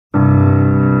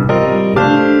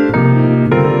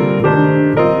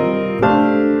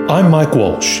I'm Mike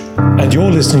Walsh, and you're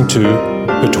listening to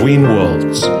Between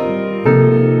Worlds. You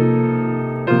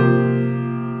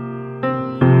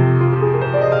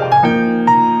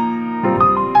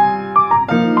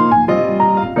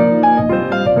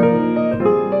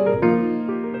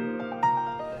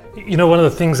know, one of the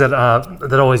things that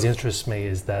always interests me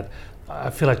is that I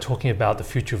feel like talking about the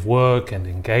future of work and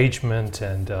engagement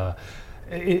and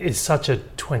it's such a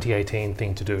 2018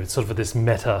 thing to do. It's sort of this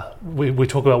meta, we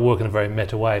talk about work in a very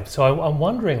meta way. So I'm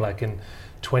wondering, like in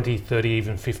 20, 30,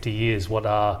 even 50 years, what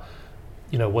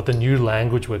the new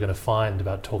language we're going to find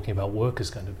about talking about work is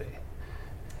going to be.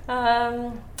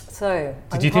 Do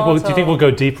you think we'll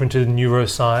go deeper into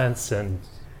neuroscience? And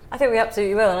I think we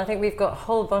absolutely will, and I think we've got a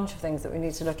whole bunch of things that we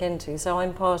need to look into. So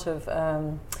I'm part of,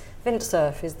 Vint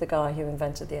Cerf is the guy who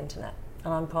invented the internet,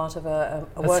 and I'm part of a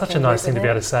working group. That's such a nice thing to be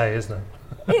able to say, isn't it?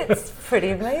 It's pretty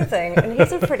amazing, and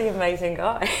he's a pretty amazing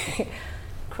guy.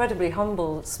 Incredibly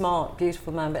humble, smart,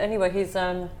 beautiful man. But anyway, he's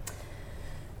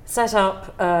set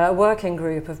up a working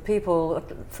group of people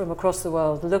from across the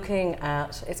world looking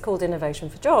at, it's called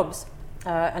Innovation for Jobs,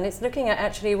 and it's looking at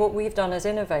actually what we've done as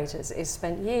innovators is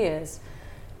spent years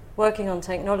working on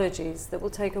technologies that will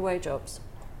take away jobs,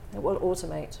 that will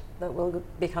automate, that will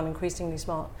become increasingly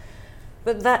smart.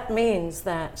 But that means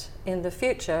that in the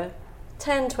future,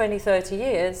 10, 20, 30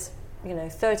 years,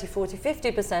 30, 40,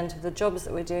 50% of the jobs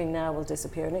that we're doing now will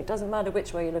disappear. And it doesn't matter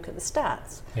which way you look at the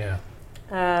stats. Yeah.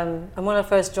 And when I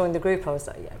first joined the group, I was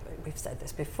like, yeah, we've said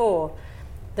this before.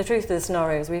 The truth of the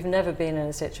scenario is we've never been in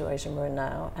a situation we're in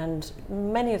now, and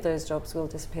many of those jobs will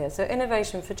disappear. So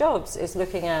Innovation for Jobs is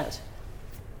looking at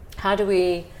how do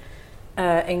we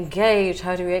engage,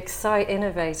 how do we excite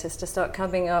innovators to start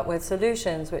coming up with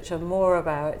solutions which are more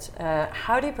about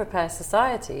how do you prepare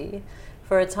society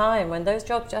for a time when those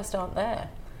jobs just aren't there.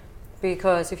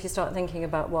 Because if you start thinking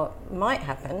about what might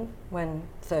happen when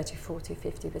 30, 40,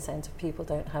 50% of people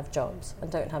don't have jobs and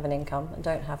don't have an income and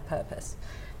don't have purpose,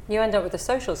 you end up with a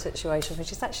social situation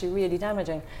which is actually really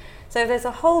damaging. So there's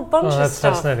a whole bunch of that's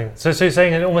stuff. Fascinating. So you're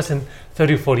saying that almost in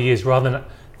 30 or 40 years, rather than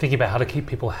thinking about how to keep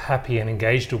people happy and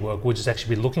engaged at work, we'll just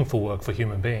actually be looking for work for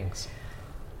human beings.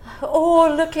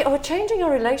 Or changing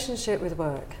our relationship with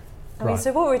work. I mean,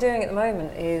 so what we're doing at the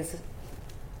moment is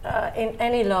in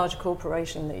any large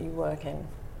corporation that you work in,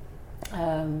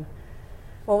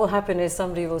 what will happen is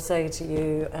somebody will say to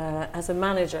you, as a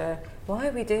manager, why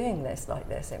are we doing this like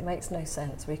this? It makes no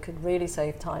sense. We could really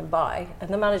save time by.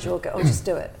 And the manager will go, just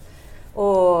do it.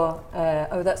 Or,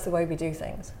 that's the way we do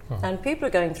things. And people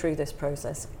are going through this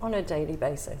process on a daily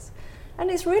basis.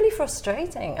 And it's really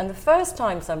frustrating. And the first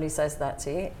time somebody says that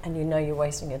to you, and you know you're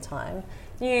wasting your time,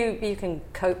 you can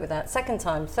cope with that. Second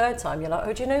time, third time, you're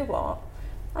like, do you know what?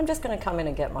 I'm just going to come in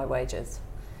and get my wages.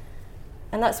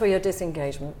 And that's where your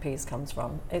disengagement piece comes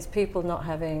from. It's people not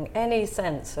having any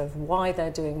sense of why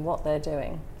they're doing what they're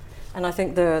doing. And I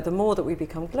think the more that we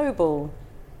become global,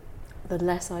 the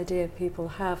less idea people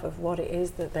have of what it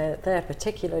is that their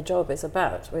particular job is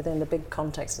about within the big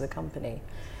context of the company,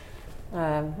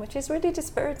 which is really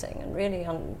dispiriting and really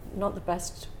not the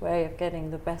best way of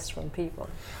getting the best from people.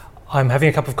 I'm having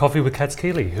a cup of coffee with Katz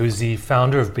Keeley, who's the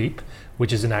founder of BEEP,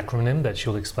 which is an acronym that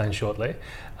she'll explain shortly.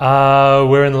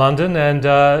 We're in London, and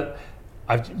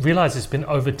I've realised it's been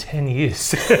over 10 years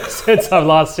since I've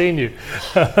last seen you.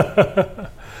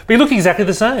 But you look exactly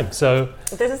the same, so...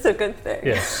 This is a good thing.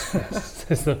 Yes.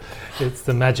 It's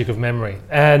the magic of memory.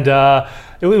 And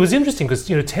it was interesting because,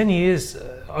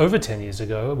 over 10 years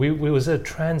ago, it was a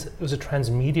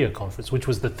transmedia conference, which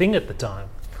was the thing at the time.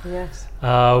 Yes.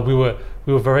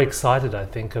 We were very excited, I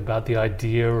think, about the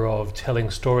idea of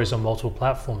telling stories on multiple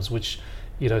platforms, which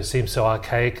seems so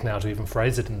archaic now to even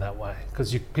phrase it in that way,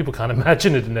 because people can't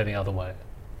imagine it in any other way.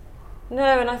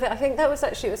 No, and I think that was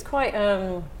actually, it was quite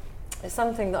it's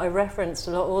something that I referenced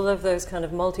a lot. All of those kind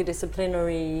of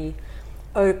multidisciplinary,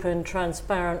 open,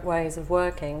 transparent ways of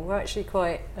working were actually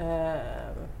quite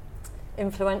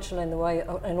influential in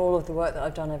all of the work that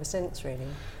I've done ever since, really.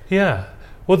 Yeah.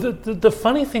 Well, the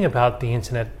funny thing about the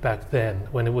internet back then,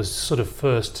 when it was sort of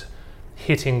first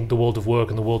hitting the world of work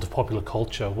and the world of popular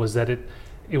culture, was that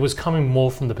it was coming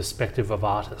more from the perspective of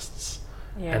artists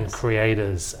and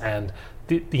creators. And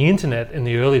the internet in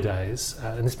the early days,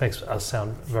 and this makes us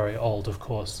sound very old, of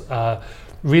course,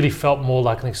 really felt more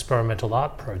like an experimental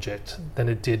art project than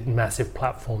it did massive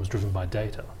platforms driven by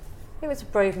data. It was a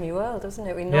brave new world, wasn't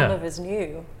it? None of us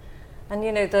knew. And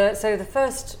the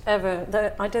first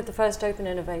ever, I did the first open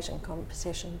innovation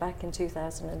competition back in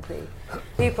 2003.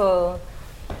 People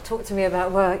talked to me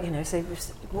about work, say,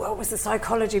 what was the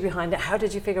psychology behind it? How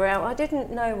did you figure it out? I didn't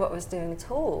know what I was doing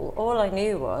at all. All I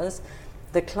knew was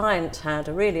the client had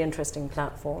a really interesting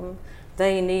platform.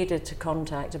 They needed to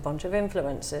contact a bunch of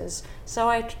influencers. So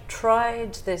I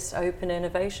tried this open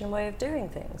innovation way of doing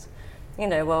things.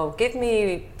 Well,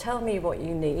 tell me what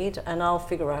you need, and I'll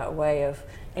figure out a way of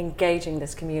engaging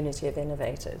this community of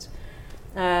innovators.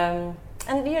 And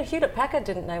Hewlett-Packard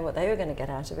didn't know what they were going to get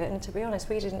out of it, and to be honest,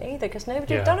 we didn't either, because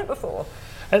nobody had done it before.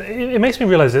 And it makes me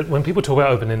realize that when people talk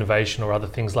about open innovation or other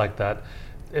things like that,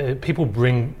 people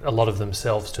bring a lot of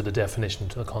themselves to the definition,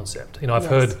 to the concept. I've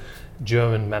heard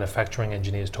German manufacturing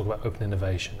engineers talk about open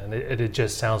innovation, and it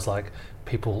just sounds like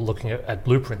people looking at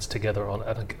blueprints together on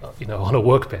a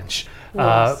workbench.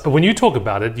 Yes. But when you talk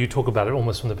about it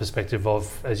almost from the perspective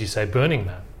of, as you say, Burning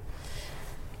Man.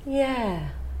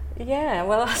 Yeah,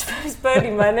 well, I suppose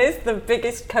Burning Man is the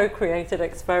biggest co-created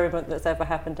experiment that's ever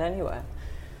happened anywhere.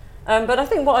 But I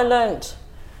think what I learnt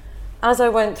as I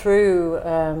went through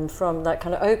from that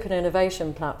kind of open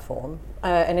innovation platform,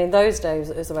 and in those days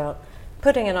it was about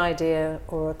putting an idea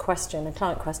or a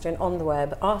client question on the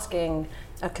web, asking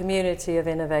a community of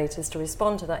innovators to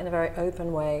respond to that in a very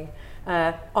open way,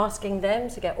 asking them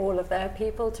to get all of their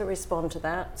people to respond to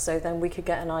that, so then we could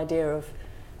get an idea of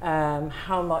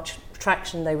how much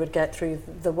traction they would get through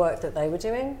the work that they were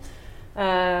doing.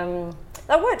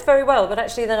 That worked very well, but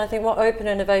actually then I think what open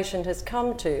innovation has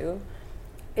come to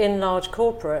in large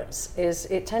corporates is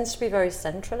it tends to be very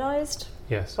centralized.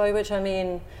 Yes. By which I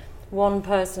mean one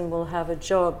person will have a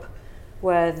job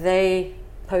where they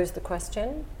pose the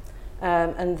question,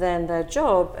 and then their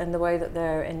job and the way that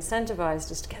they're incentivized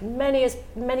is to get as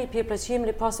many people as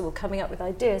humanly possible coming up with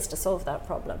ideas to solve that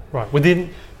problem. Right,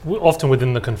 often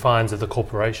within the confines of the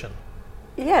corporation.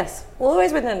 Yes,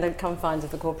 always within the confines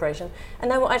of the corporation. And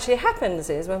then what actually happens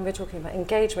is, when we're talking about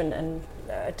engagement and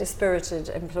dispirited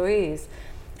employees,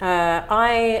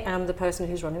 I am the person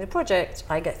who's running the project.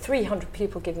 I get 300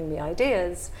 people giving me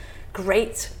ideas.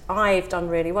 Great, I've done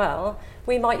really well.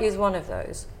 We might use one of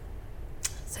those.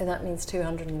 So that means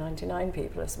 299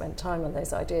 people have spent time on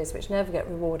those ideas, which never get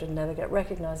rewarded, never get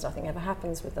recognised, nothing ever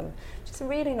happens with them, which is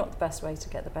really not the best way to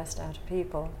get the best out of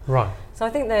people. Right. So I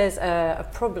think there's a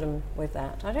problem with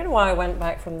that. I don't know why I went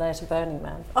back from there to Burning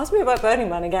Man. Ask me about Burning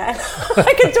Man again.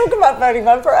 I could talk about Burning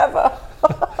Man forever.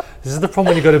 This is the problem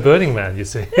when you go to Burning Man, you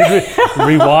see. It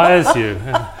rewires you.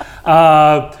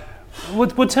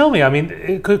 Well, tell me, I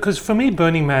mean, because for me,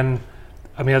 Burning Man,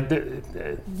 I mean,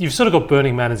 you've sort of got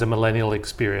Burning Man as a millennial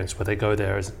experience where they go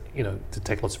there as, to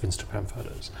take lots of Instagram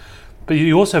photos. But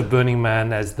you also have Burning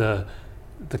Man as the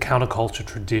counterculture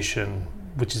tradition,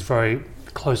 which is very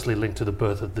closely linked to the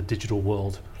birth of the digital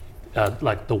world,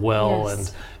 like The Well,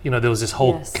 Yes. and, there was this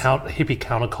whole hippie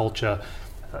counterculture,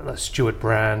 Stuart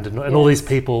Brand and all these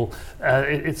people.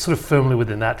 It's sort of firmly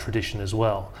within that tradition as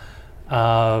well.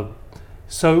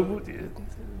 So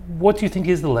what do you think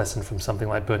is the lesson from something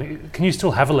like Burning? Can you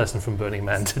still have a lesson from Burning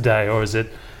Man today, or is it,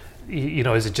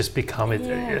 has it just become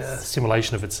a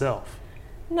simulation of itself?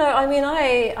 No, I mean,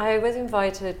 I was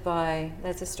invited by,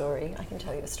 there's a story, I can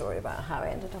tell you a story about how I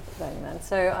ended up at Burning Man.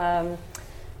 So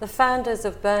the founders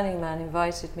of Burning Man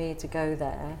invited me to go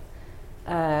there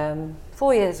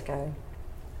 4 years ago.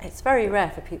 It's very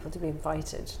rare for people to be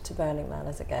invited to Burning Man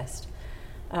as a guest.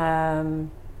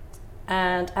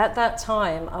 And at that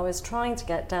time, I was trying to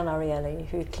get Dan Ariely,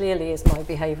 who clearly is my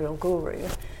behavioural guru,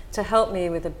 to help me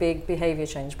with a big behaviour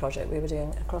change project we were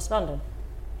doing across London.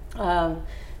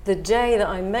 The day that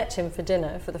I met him for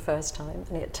dinner for the first time,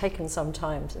 and it had taken some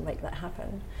time to make that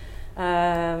happen,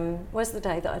 was the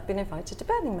day that I'd been invited to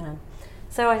Burning Man.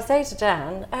 So I say to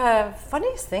Dan,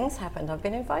 funniest things happened. I've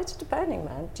been invited to Burning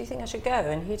Man. Do you think I should go?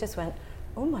 And he just went,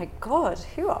 oh my God,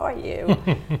 who are you?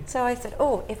 So I said,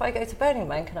 if I go to Burning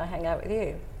Man, can I hang out with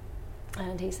you?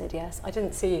 And he said yes. I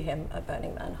didn't see him at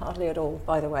Burning Man, hardly at all,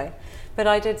 by the way. But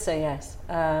I did say yes.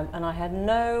 And I had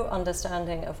no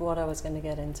understanding of what I was going to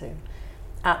get into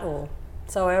at all.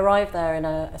 So I arrived there in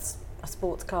a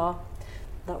sports car.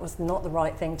 That was not the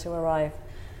right thing to arrive.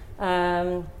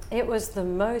 It was the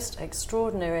most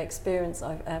extraordinary experience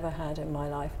I've ever had in my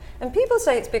life. And people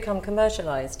say it's become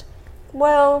commercialized.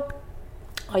 Well,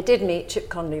 I did meet Chip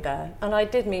Conley there, and I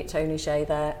did meet Tony Hsieh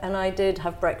there, and I did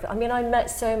have breakfast. I mean, I met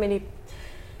so many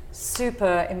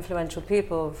super influential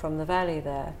people from the Valley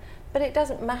there, but it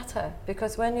doesn't matter,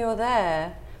 because when you're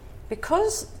there,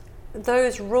 because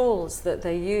those rules that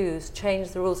they use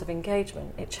change the rules of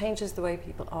engagement, it changes the way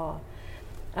people are.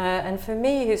 And for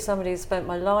me, who's somebody who's spent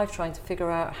my life trying to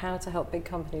figure out how to help big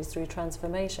companies through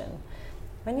transformation,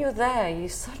 when you're there, you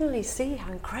suddenly see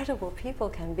how incredible people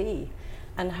can be,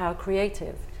 and how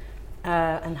creative,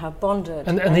 and how bonded.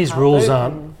 And these how rules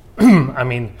open. aren't, I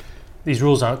mean, these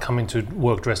rules aren't coming to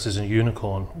work dressed as a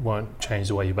unicorn won't change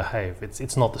the way you behave.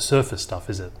 It's not the surface stuff,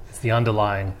 is it? It's the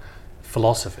underlying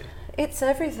philosophy. It's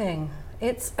everything.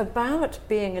 It's about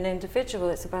being an individual.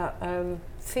 It's about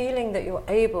feeling that you're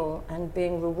able and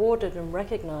being rewarded and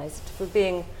recognized for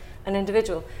being an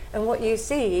individual. And what you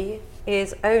see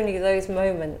is only those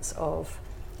moments of,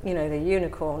 you know, the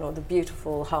unicorn or the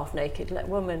beautiful half-naked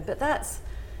woman. But that's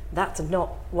not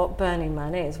what Burning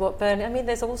Man is. I mean,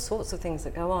 there's all sorts of things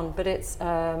that go on, but it's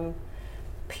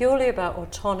purely about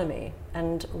autonomy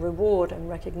and reward and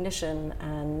recognition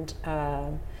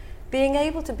and being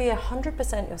able to be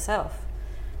 100% yourself,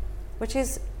 which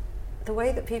is the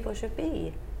way that people should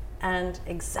be, and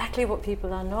exactly what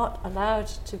people are not allowed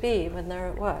to be when they're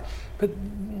at work. But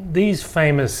these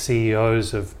famous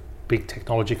CEOs of big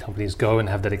technology companies go and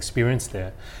have that experience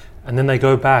there, and then they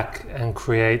go back and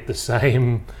create the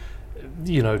same,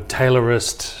 you know,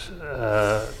 Taylorist,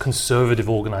 conservative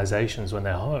organizations when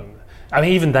they're home. I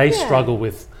mean, even they struggle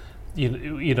with,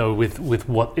 you know, with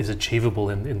what is achievable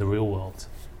in the real world.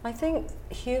 I think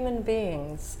human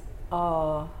beings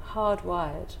are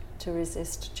hardwired to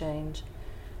resist change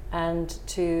and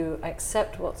to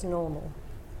accept what's normal.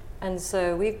 And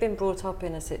so we've been brought up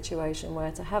in a situation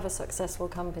where to have a successful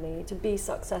company, to be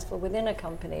successful within a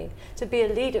company, to be a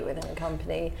leader within a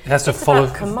company, it has to it's follow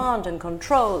about command and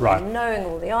control, right, and knowing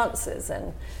all the answers.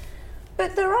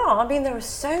 But there are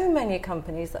so many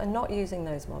companies that are not using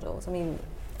those models. I mean,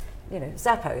 you know,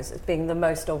 Zappos as being the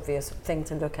most obvious thing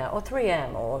to look at, or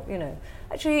 3M, or, you know,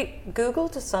 actually Google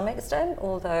to some extent,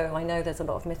 although I know there's a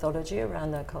lot of mythology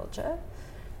around their culture.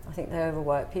 I think they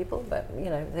overwork people, but, you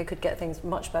know, they could get things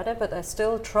much better, but they're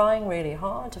still trying really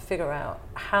hard to figure out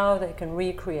how they can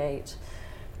recreate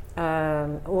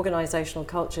organizational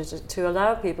culture to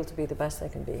allow people to be the best they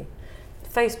can be.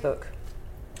 Facebook,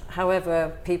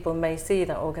 however people may see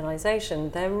that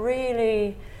organization, they're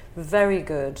really very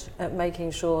good at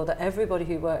making sure that everybody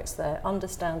who works there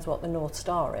understands what the North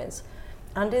Star is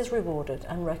and is rewarded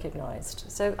and recognized.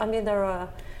 So, I mean, there are a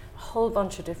whole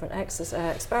bunch of different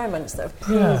experiments that have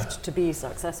proved to be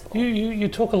successful. You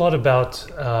talk a lot about,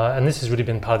 and this has really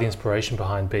been part of the inspiration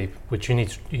behind Beep, which you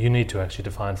need to actually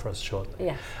define for us shortly.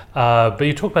 Yeah. But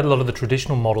you talk about a lot of the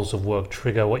traditional models of work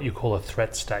trigger what you call a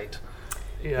threat state.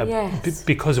 Yes.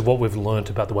 Because of what we've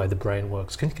learnt about the way the brain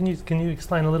works. Can you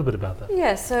explain a little bit about that?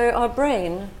 Yeah, so our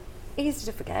brain, easy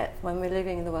to forget when we're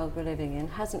living in the world we're living in,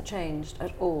 hasn't changed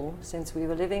at all since we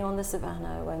were living on the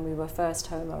savannah when we were first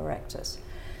Homo erectus.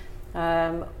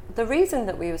 The reason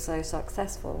that we were so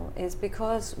successful is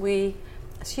because we,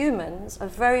 as humans, are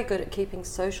very good at keeping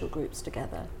social groups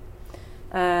together.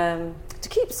 To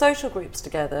keep social groups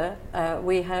together,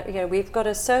 we've got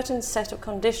a certain set of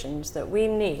conditions that we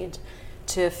need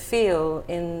to feel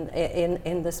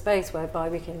in the space whereby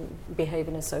we can behave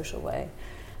in a social way.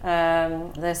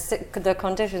 The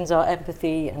conditions are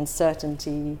empathy and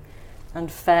certainty and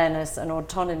fairness and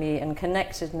autonomy and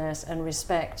connectedness and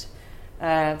respect.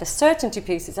 The certainty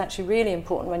piece is actually really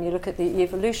important when you look at the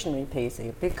evolutionary piece,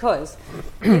 because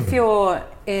if you're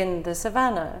in the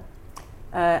savannah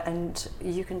and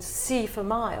you can see for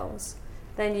miles,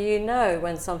 then you know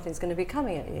when something's going to be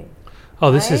coming at you.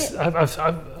 Oh, this is,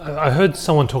 I heard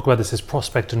someone talk about this as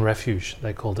prospect and refuge,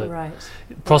 they called it. Right.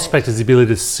 Prospect is the ability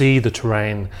to see the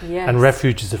terrain, yes, and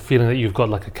refuge is the feeling that you've got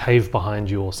like a cave behind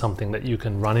you or something that you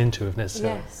can run into if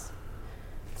necessary. Yes.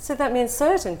 So that means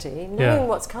certainty, knowing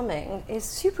what's coming, is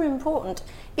super important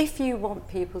if you want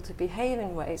people to behave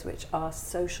in ways which are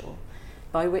social.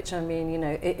 By which I mean, you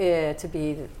know, to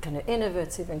be kind of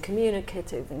innovative and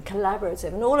communicative and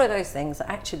collaborative and all of those things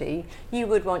that actually you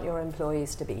would want your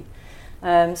employees to be.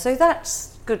 So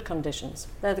that's good conditions.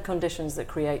 They're the conditions that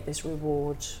create this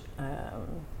reward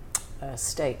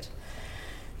state.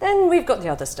 Then we've got the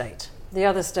other state. The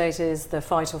other state is the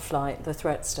fight or flight, the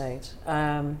threat state,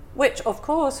 which of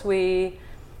course we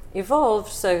evolved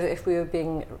so that if we were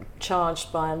being charged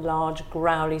by a large,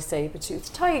 growly,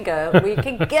 saber-toothed tiger, we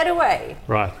can get away.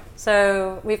 Right.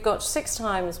 So we've got 6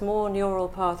 times more neural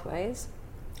pathways,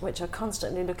 which are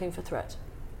constantly looking for threat.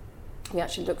 We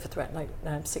actually look for threat like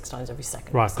 6 times every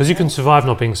second. Right, because you can survive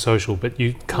not being social, but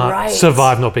you can't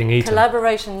survive not being eaten.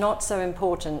 Collaboration, not so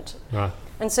important. Right.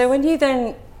 And so when you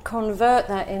then convert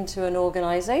that into an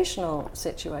organizational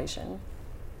situation,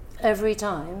 every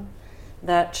time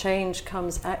that change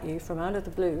comes at you from out of the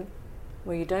blue,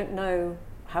 where you don't know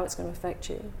how it's going to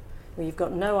affect you, where you've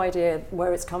got no idea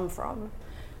where it's come from,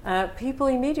 people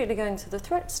immediately go into the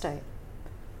threat state,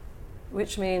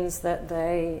 which means that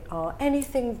they are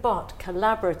anything but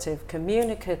collaborative,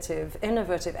 communicative,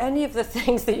 innovative, any of the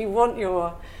things that you want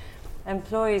your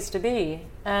employees to be.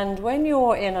 And when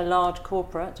you're in a large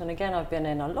corporate, and again I've been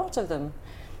in a lot of them,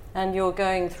 and you're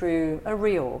going through a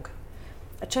reorg,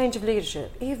 a change of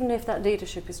leadership, even if that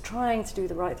leadership is trying to do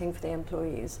the right thing for the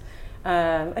employees,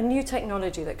 a new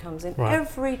technology that comes in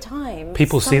every time.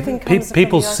 People see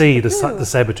the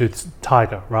saber-toothed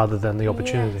tiger rather than the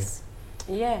opportunity.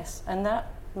 Yes, and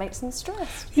that makes them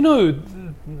stressed. You know,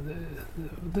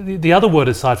 the other word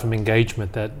aside from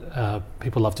engagement that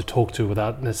people love to talk to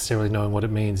without necessarily knowing what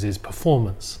it means is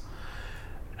performance.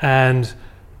 And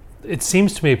it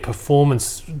seems to me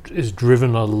performance is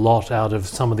driven a lot out of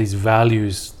some of these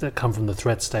values that come from the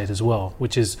threat state as well,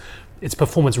 which is it's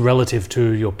performance relative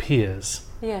to your peers.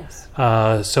 Yes.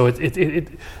 So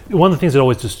one of the things that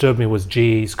always disturbed me was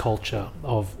GE's culture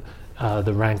of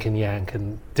the rank and yank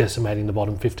and decimating the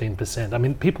bottom 15%. I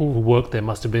mean, people who worked there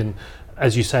must have been,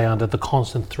 as you say, under the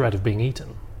constant threat of being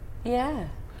eaten. Yeah.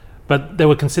 But they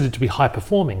were considered to be high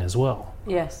performing as well.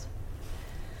 Yes.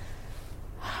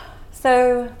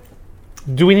 So,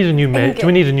 do we need a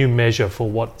new measure for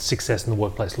what success in the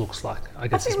workplace looks like? I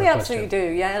guess I think we absolutely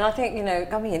do. Yeah, and I think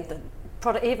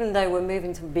even though we're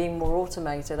moving to being more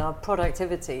automated, our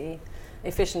productivity,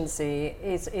 efficiency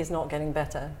is not getting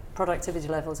better. Productivity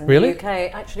levels in the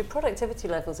UK, actually, productivity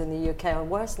levels in the UK are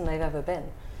worse than they've ever been.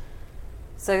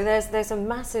 So there's a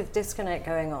massive disconnect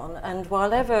going on, and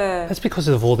that's because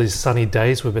of all these sunny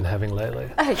days we've been having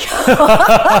lately.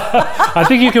 I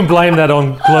think you can blame that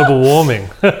on global warming.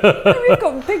 We've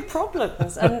got big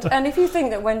problems, and if you think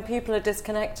that when people are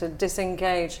disconnected,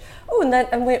 disengaged,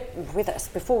 and with us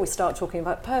before we start talking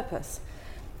about purpose,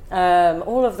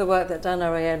 all of the work that Dan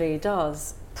Ariely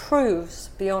does proves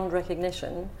beyond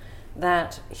recognition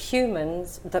that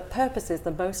purpose is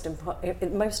the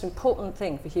most important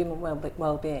thing for human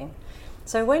well-being.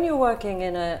 So when you're working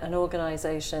in an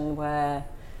organisation where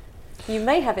you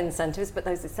may have incentives, but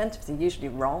those incentives are usually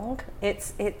wrong,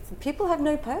 it's people have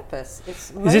no purpose.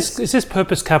 Is this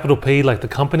purpose capital P, like the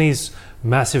company's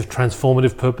massive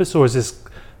transformative purpose, or is this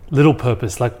little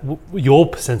purpose, like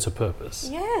your sense of purpose?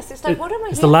 Yes, it's like, what am I here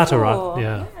for? It's the latter, right?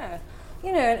 Yeah.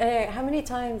 You know, how many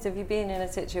times have you been in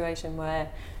a situation where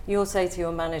you'll say to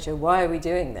your manager, why are we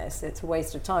doing this? It's a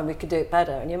waste of time. We could do it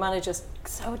better. And your manager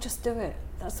so just do it.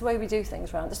 That's the way we do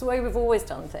things around. That's the way we've always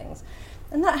done things.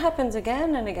 And that happens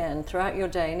again and again throughout your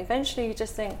day. And eventually you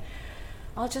just think,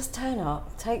 I'll just turn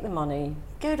up, take the money,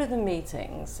 go to the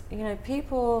meetings. You know,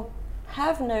 people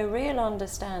have no real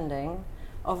understanding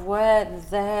of where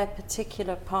their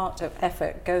particular part of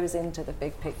effort goes into the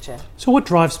big picture. So what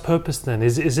drives purpose then?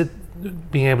 Is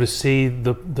it being able to see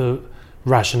the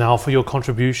rationale for your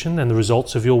contribution and the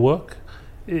results of your work?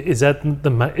 Is it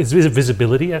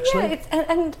visibility actually?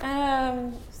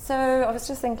 Yeah, so I was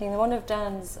just thinking, one of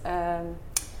Dan's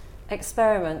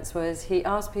experiments was he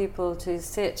asked people to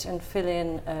sit and fill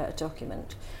in a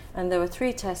document, and there were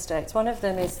 3 test dates. One of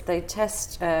them is they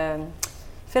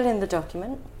fill in the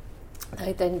document.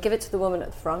 They then give it to the woman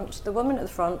at the front. The woman at the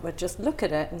front would just look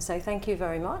at it and say, thank you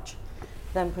very much,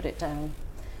 then put it down.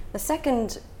 The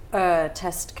second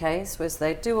test case was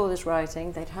they'd do all this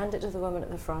writing, they'd hand it to the woman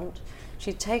at the front,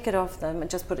 she'd take it off them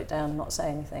and just put it down and not say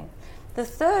anything. The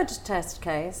third test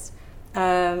case,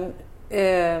 they'd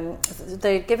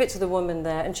give it to the woman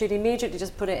there and she'd immediately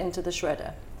just put it into the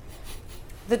shredder.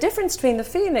 The difference between the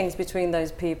feelings between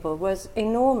those people was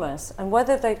enormous, and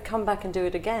whether they'd come back and do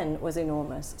it again was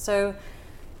enormous. So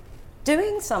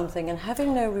doing something and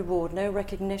having no reward, no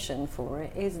recognition for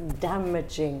it is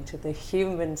damaging to the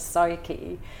human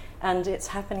psyche, and it's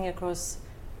happening across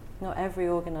not every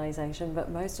organisation, but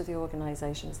most of the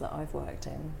organisations that I've worked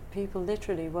in. People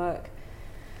literally work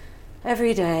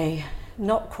every day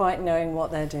not quite knowing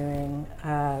what they're doing.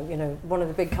 You know, one of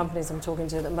the big companies I'm talking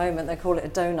to at the moment, they call it a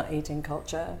donut eating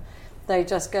culture. They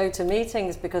just go to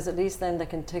meetings because at least then they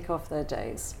can tick off their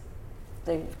days.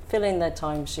 They fill in their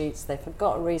timesheets, they've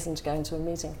got a reason to go into a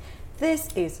meeting. This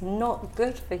is not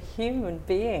good for human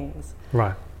beings.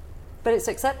 Right. But it's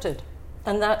accepted.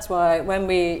 And that's why when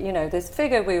this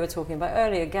figure we were talking about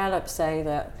earlier, Gallup say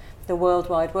that the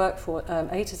worldwide workforce,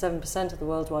 87% of the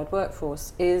worldwide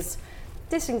workforce is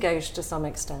disengaged to some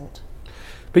extent.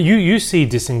 But you see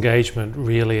disengagement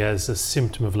really as a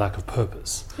symptom of lack of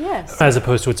purpose. Yes. As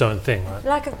opposed to its own thing, right?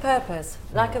 Lack of purpose,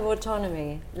 lack of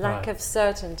autonomy, lack of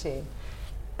certainty,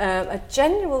 a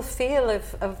genuine feel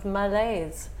of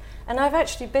malaise. And I've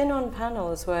actually been on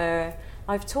panels where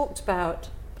I've talked about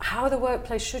how the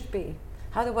workplace should be,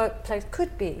 how the workplace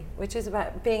could be, which is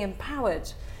about being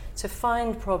empowered to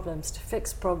find problems, to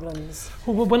fix problems.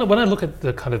 Well, when I look at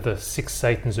the kind of the six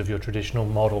Satans of your traditional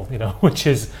model, which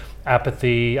is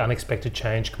apathy, unexpected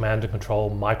change, command and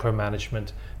control,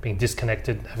 micromanagement, being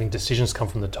disconnected, having decisions come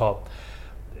from the top.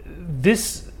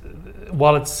 This,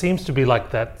 while it seems to be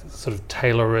like that sort of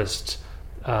Taylorist,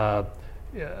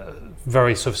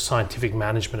 very sort of scientific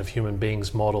management of human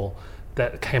beings model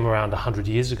that came around 100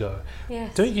 years ago,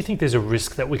 yes. Don't you think there's a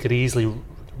risk that we could easily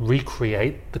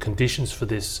recreate the conditions for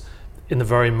this in the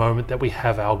very moment that we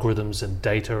have algorithms and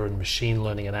data and machine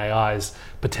learning and AIs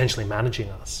potentially managing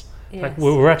us? Yes. Like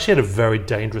we're actually at a very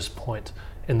dangerous point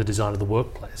in the design of the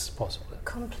workplace, possibly.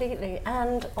 Completely.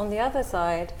 And on the other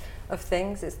side of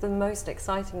things, it's the most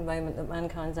exciting moment that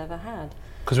mankind's ever had.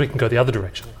 Because we can go the other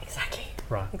direction. Exactly.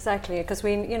 Right. Exactly. Because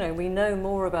we know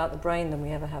more about the brain than we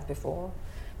ever have before.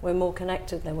 We're more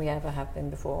connected than we ever have been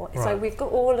before. Right. So we've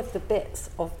got all of the bits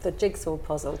of the jigsaw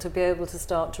puzzle to be able to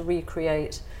start to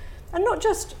recreate, and not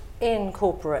just in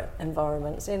corporate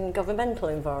environments, in governmental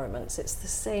environments. It's the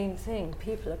same thing.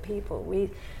 People are people. We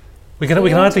can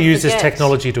either use this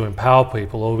technology to empower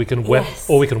people, or we can yes.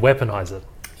 or we can weaponize it.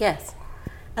 Yes,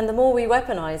 and the more we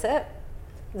weaponize it,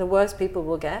 the worse people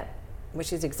will get,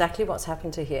 which is exactly what's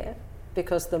happened to here,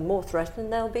 because the more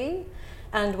threatened they'll be,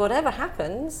 and whatever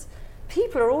happens,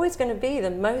 people are always going to be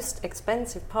the most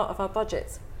expensive part of our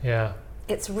budgets. Yeah.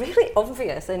 It's really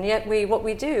obvious, and yet what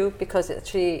we do, because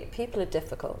people are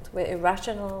difficult, we're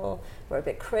irrational, we're a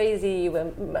bit crazy,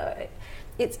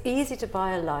 it's easy to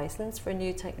buy a license for a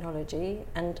new technology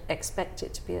and expect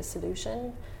it to be a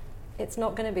solution. It's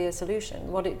not going to be a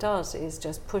solution. What it does is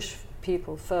just push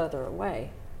people further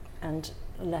away and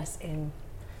less in.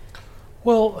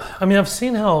 Well, I mean, I've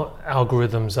seen how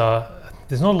algorithms are.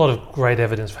 There's not a lot of great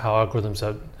evidence for how algorithms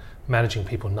are managing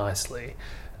people nicely.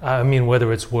 I mean,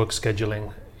 whether it's work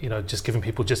scheduling, just giving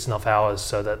people just enough hours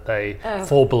so that they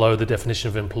fall below the definition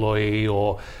of employee,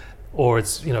 or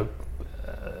it's,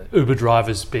 Uber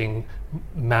drivers being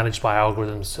managed by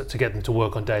algorithms to get them to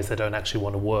work on days they don't actually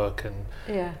want to work. And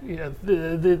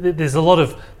there's a lot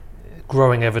of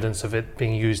growing evidence of it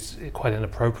being used quite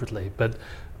inappropriately. But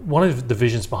one of the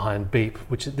visions behind BEEP,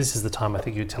 which this is the time I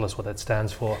think you tell us what that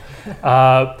stands for,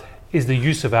 is the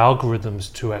use of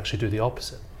algorithms to actually do the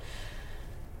opposite.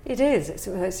 It is. It's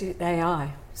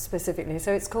AI specifically.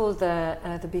 So it's called the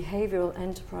Behavioural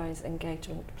Enterprise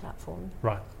Engagement Platform.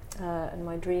 Right. And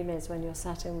my dream is when you're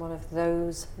sat in one of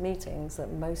those meetings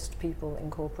that most people in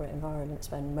corporate environments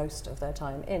spend most of their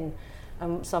time in,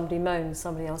 and somebody moans,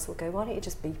 somebody else will go, why don't you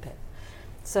just beep it?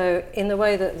 So in the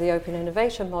way that the open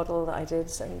innovation model that I did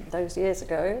those years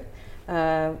ago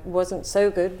wasn't so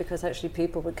good, because actually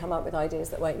people would come up with ideas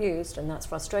that weren't used, and that's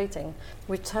frustrating.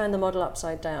 We turned the model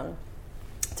upside down.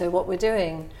 So what we're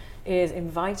doing is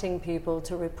inviting people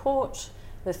to report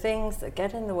the things that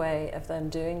get in the way of them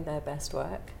doing their best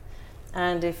work.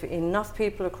 And if enough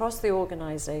people across the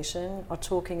organisation are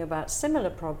talking about similar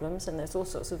problems, and there's all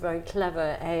sorts of very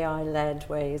clever AI-led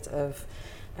ways of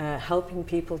helping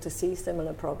people to see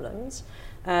similar problems,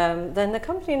 then the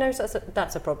company knows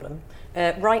that's a problem.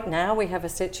 Right now we have a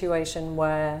situation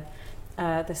where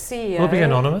the CEO... Will it be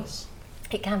anonymous?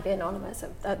 It can be anonymous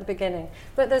at the beginning,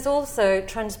 but there's also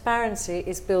transparency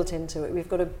is built into it. We've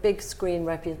got a big screen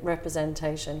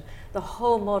representation. The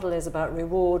whole model is about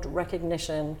reward,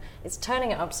 recognition. It's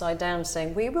turning it upside down,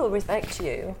 saying we will respect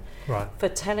you for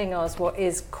telling us what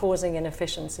is causing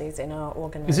inefficiencies in our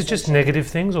organisation. Is it just negative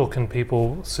things, or can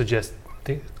people suggest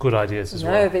good ideas as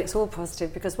well? No, but it's all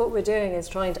positive, because what we're doing is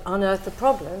trying to unearth the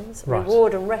problems,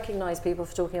 reward and recognise people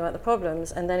for talking about the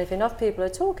problems, and then if enough people are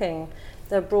talking,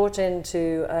 they're brought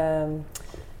into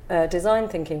design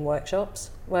thinking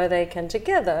workshops where they can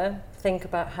together think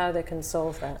about how they can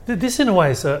solve that. This in a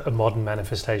way is a modern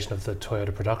manifestation of the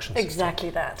Toyota production system. Exactly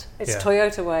that. It's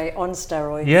Toyota way on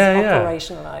steroids,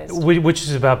 operationalised. Which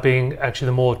is about being actually,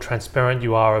 the more transparent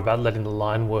you are about letting the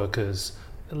line workers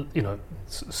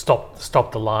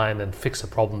stop the line and fix a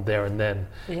problem there and then.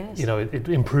 Yes. It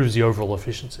improves the overall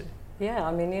efficiency. Yeah,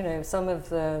 I mean, some of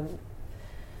the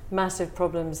massive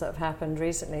problems that have happened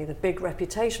recently, the big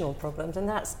reputational problems, and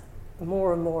that's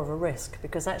more and more of a risk,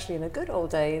 because actually in the good old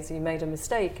days you made a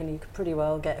mistake and you could pretty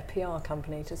well get a PR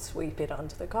company to sweep it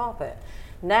under the carpet.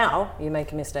 Now you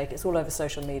make a mistake, it's all over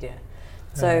social media.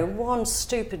 So one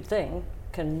stupid thing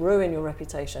can ruin your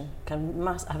reputation, can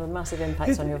have a massive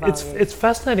impact on your values. It's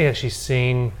fascinating actually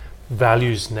seeing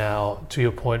values now, to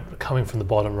your point, coming from the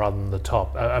bottom rather than the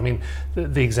top. I mean,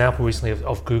 the example recently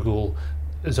of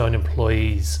Google's own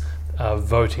employees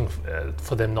voting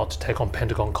for them not to take on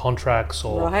Pentagon contracts,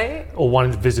 or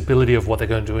wanting the visibility of what they're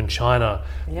going to do in China.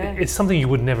 Yeah. It's something you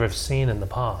would never have seen in the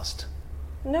past.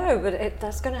 No, but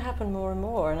that's going to happen more and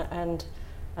more. And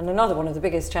another one of the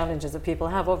biggest challenges that people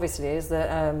have, obviously, is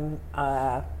that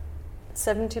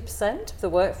 70% of the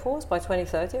workforce by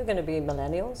 2030 are going to be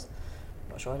millennials.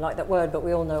 I'm not sure I like that word, but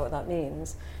we all know what that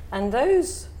means. And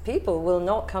those people will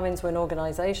not come into an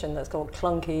organisation that's got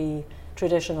clunky,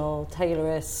 traditional,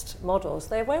 tailorist models.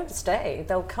 They won't stay.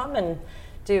 They'll come and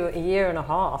do a year and a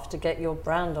half to get your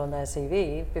brand on their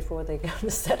CV before they go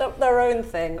and set up their own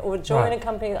thing or join a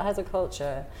company that has a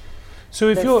culture so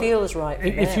if that feels right for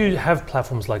if them. you have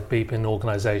platforms like Beep in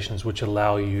organizations which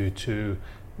allow you to,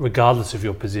 regardless of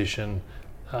your position,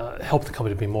 help the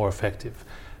company to be more effective,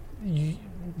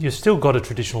 you've still got a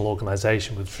traditional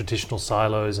organization with traditional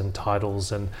silos and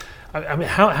titles. And I mean,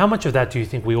 how much of that do you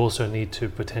think we also need to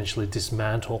potentially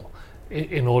dismantle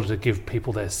in order to give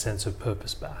people their sense of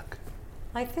purpose back?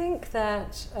 I think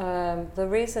that the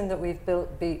reason that we've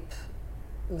built Beep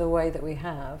the way that we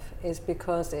have is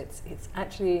because it's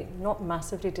actually not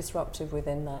massively disruptive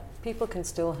within that. People can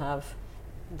still have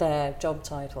their job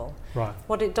title. Right.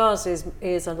 What it does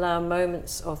is allow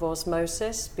moments of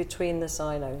osmosis between the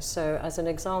silos. So as an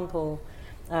example,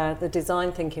 the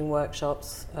design thinking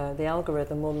workshops, the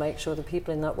algorithm will make sure the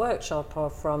people in that workshop are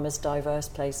from as diverse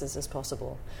places as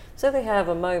possible. So they have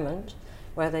a moment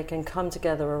where they can come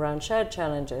together around shared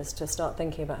challenges to start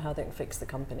thinking about how they can fix the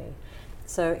company.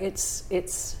 So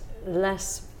it's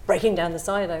less breaking down the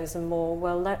silos and more,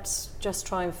 well, let's just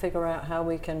try and figure out how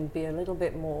we can be a little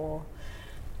bit more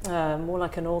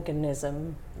like an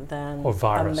organism than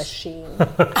a machine.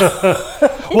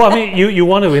 Well, I mean, you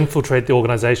want to infiltrate the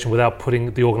organization without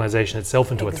putting the organization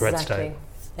itself into a threat state.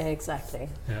 Exactly.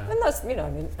 Yeah. And that's,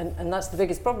 and that's the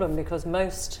biggest problem, because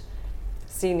most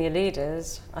senior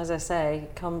leaders, as I say,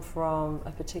 come from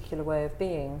a particular way of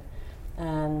being,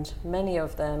 and many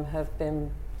of them have been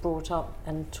brought up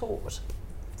and taught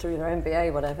through their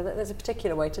MBA, whatever, that there's a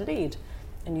particular way to lead,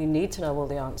 and you need to know all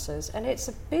the answers. And it's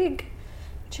a big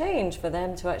change for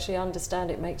them to actually understand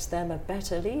it makes them a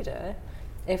better leader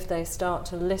if they start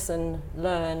to listen,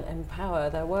 learn, empower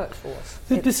their workforce.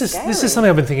 This is something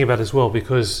I've been thinking about as well,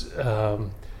 because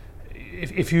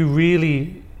if you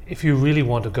really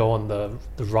want to go on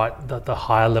the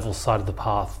higher level side of the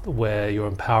path, where you're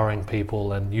empowering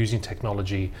people and using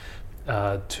technology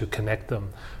to connect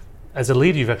them, as a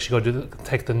leader, you've actually got to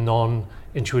take the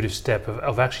non-intuitive step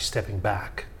of actually stepping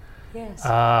back. Yes.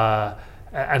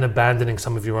 And abandoning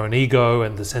some of your own ego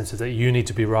and the sense that you need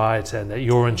to be right and that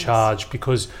you're in charge,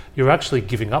 because you're actually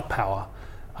giving up power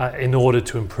in order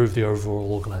to improve the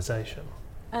overall organization.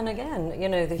 And again,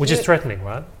 which is threatening,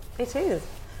 right? It is.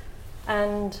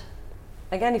 And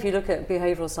again, if you look at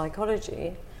behavioral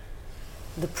psychology,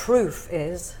 the proof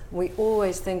is we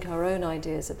always think our own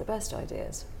ideas are the best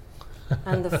ideas.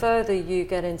 And the further you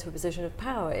get into a position of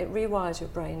power, it rewires your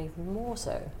brain even more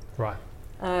so. Right.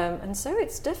 And so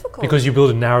it's difficult. Because you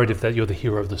build a narrative that you're the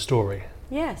hero of the story.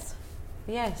 Yes,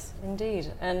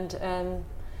 indeed. And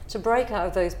to break out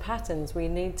of those patterns, we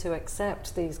need to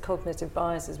accept these cognitive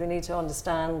biases. We need to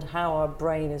understand how our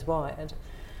brain is wired,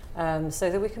 so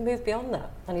that we can move beyond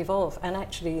that and evolve. And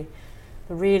actually,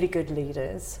 the really good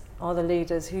leaders are the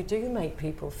leaders who do make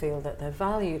people feel that they're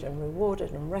valued and rewarded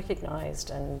and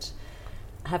recognized and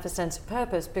have a sense of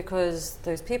purpose, because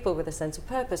those people with a sense of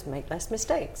purpose make less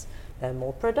mistakes. They're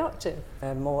more productive,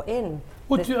 they're more in.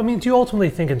 Well, do you ultimately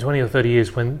think in 20 or 30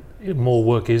 years, when more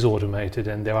work is automated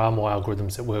and there are more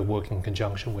algorithms that we're working in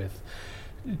conjunction with,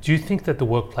 do you think that the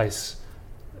workplace,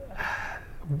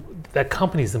 that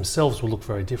companies themselves will look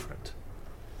very different?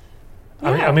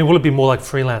 Yeah. I mean, will it be more like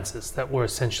freelancers, that we're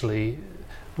essentially,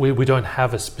 we don't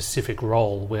have a specific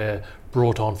role, we're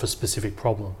brought on for specific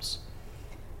problems?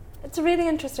 It's a really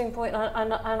interesting point,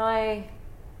 and I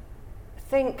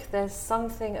think there's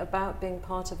something about being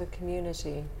part of a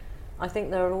community. I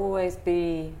think there will always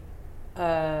be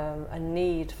a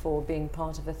need for being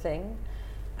part of a thing.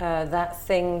 That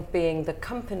thing being the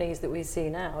companies that we see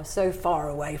now are so far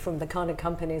away from the kind of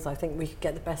companies I think we could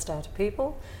get the best out of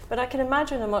people. But I can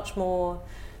imagine a much more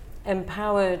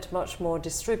empowered, much more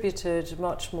distributed,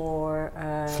 much more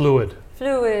fluid,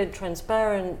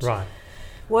 transparent. Right.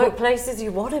 Workplaces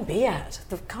you want to be at,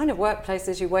 the kind of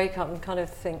workplaces you wake up and kind of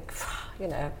think,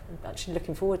 I'm actually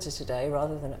looking forward to today,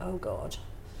 rather than, oh God.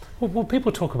 Well,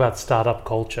 people talk about startup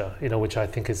culture, which I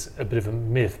think is a bit of a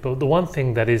myth. But the one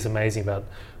thing that is amazing about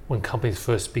when companies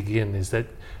first begin is that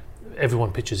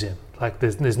everyone pitches in. Like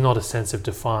there's not a sense of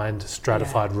defined,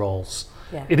 stratified roles.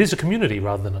 Yeah. It is a community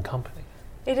rather than a company.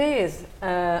 It is,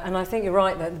 and I think you're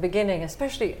right that at the beginning,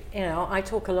 especially, I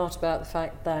talk a lot about the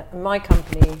fact that my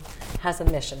company has a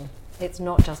mission. It's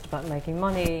not just about making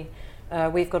money.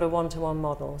 we've got a one-to-one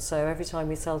model. So every time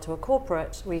we sell to a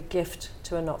corporate, we gift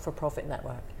to a not-for-profit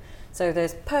network. So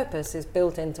there's purpose is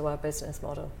built into our business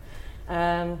model.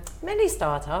 Many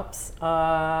startups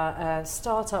are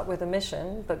start up with a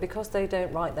mission, but because they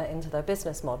don't write that into their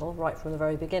business model right from the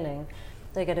very beginning,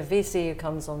 they get a VC who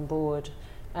comes on board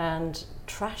and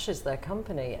trashes their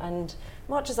company. And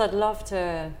much as I'd love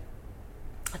to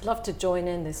join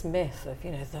in this myth of,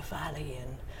 the valley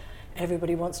and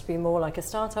everybody wants to be more like a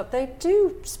startup, they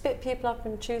do spit people up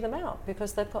and chew them out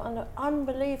because they're put under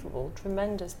unbelievable,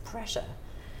 tremendous pressure.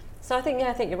 So I think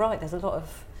you're right. There's a lot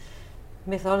of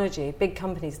mythology, big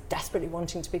companies desperately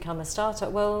wanting to become a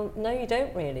startup. Well, no, you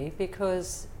don't really,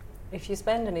 because if you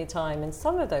spend any time in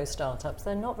some of those startups,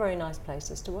 they're not very nice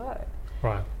places to work.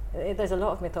 Right. There's a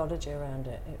lot of mythology around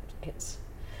it. It's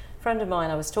a friend of mine,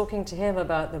 I was talking to him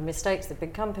about the mistakes that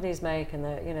big companies make and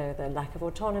the lack of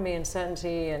autonomy and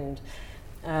certainty and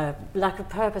lack of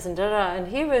purpose and and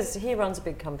he runs a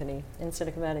big company in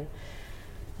Silicon Valley.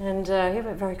 And he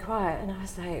went very quiet, and I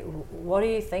was like, what are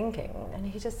you thinking? And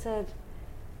he just said,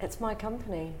 it's my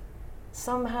company.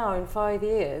 Somehow in 5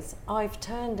 years, I've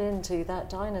turned into that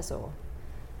dinosaur.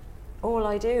 All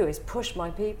I do is push my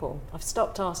people. I've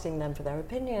stopped asking them for their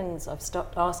opinions. I've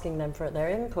stopped asking them for their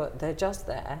input. They're just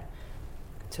there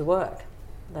to work.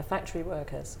 They're factory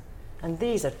workers. And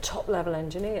these are top-level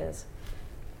engineers.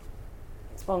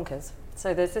 It's bonkers.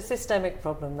 So there's a systemic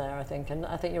problem there, I think. And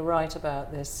I think you're right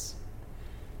about this,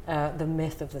 the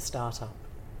myth of the startup.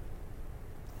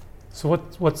 So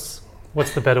what's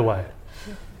the better way?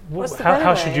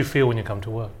 How should you feel when you come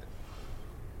to work?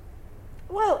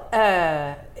 Well,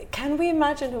 can we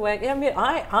imagine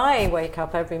I wake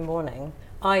up every morning.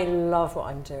 I love what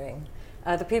I'm doing.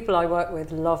 The people I work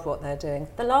with love what they're doing.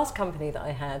 The last company that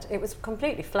I had, it was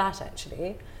completely flat,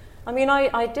 actually. I mean,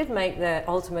 I did make the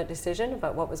ultimate decision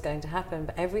about what was going to happen,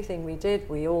 but everything we did,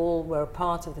 we all were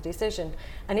part of the decision.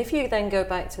 And if you then go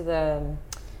back to the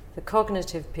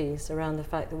cognitive piece around the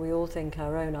fact that we all think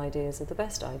our own ideas are the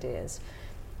best ideas,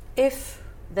 if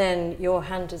then you're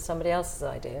handed somebody else's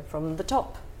idea from the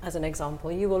top, as an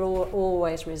example, you will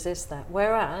always resist that.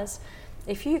 Whereas,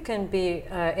 if you can be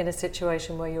in a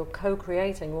situation where you're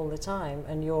co-creating all the time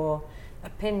and your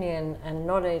opinion and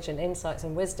knowledge and insights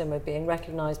and wisdom are being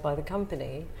recognized by the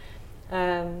company,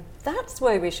 that's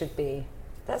where we should be.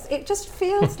 It just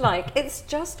feels like it's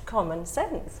just common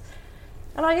sense.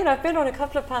 And I've been on a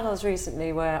couple of panels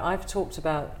recently where I've talked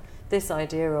about this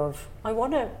idea of, I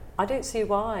don't see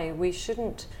why we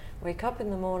shouldn't wake up in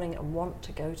the morning and want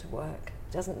to go to work.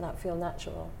 Doesn't that feel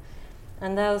natural?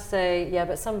 And they'll say, yeah,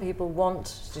 but some people want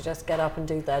to just get up and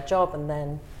do their job and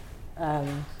then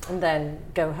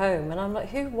go home. And I'm like,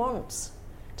 who wants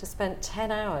to spend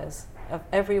 10 hours of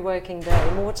every working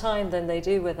day, more time than they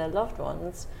do with their loved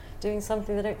ones, doing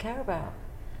something they don't care about?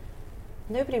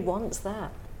 Nobody wants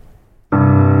that.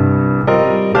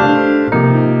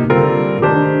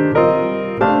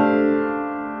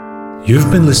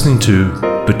 You've been listening to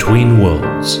Between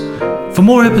Worlds. For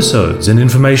more episodes and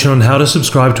information on how to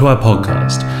subscribe to our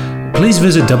podcast, please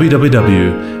visit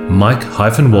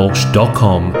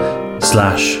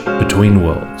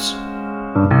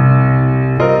www.mike-walsh.com/betweenworlds.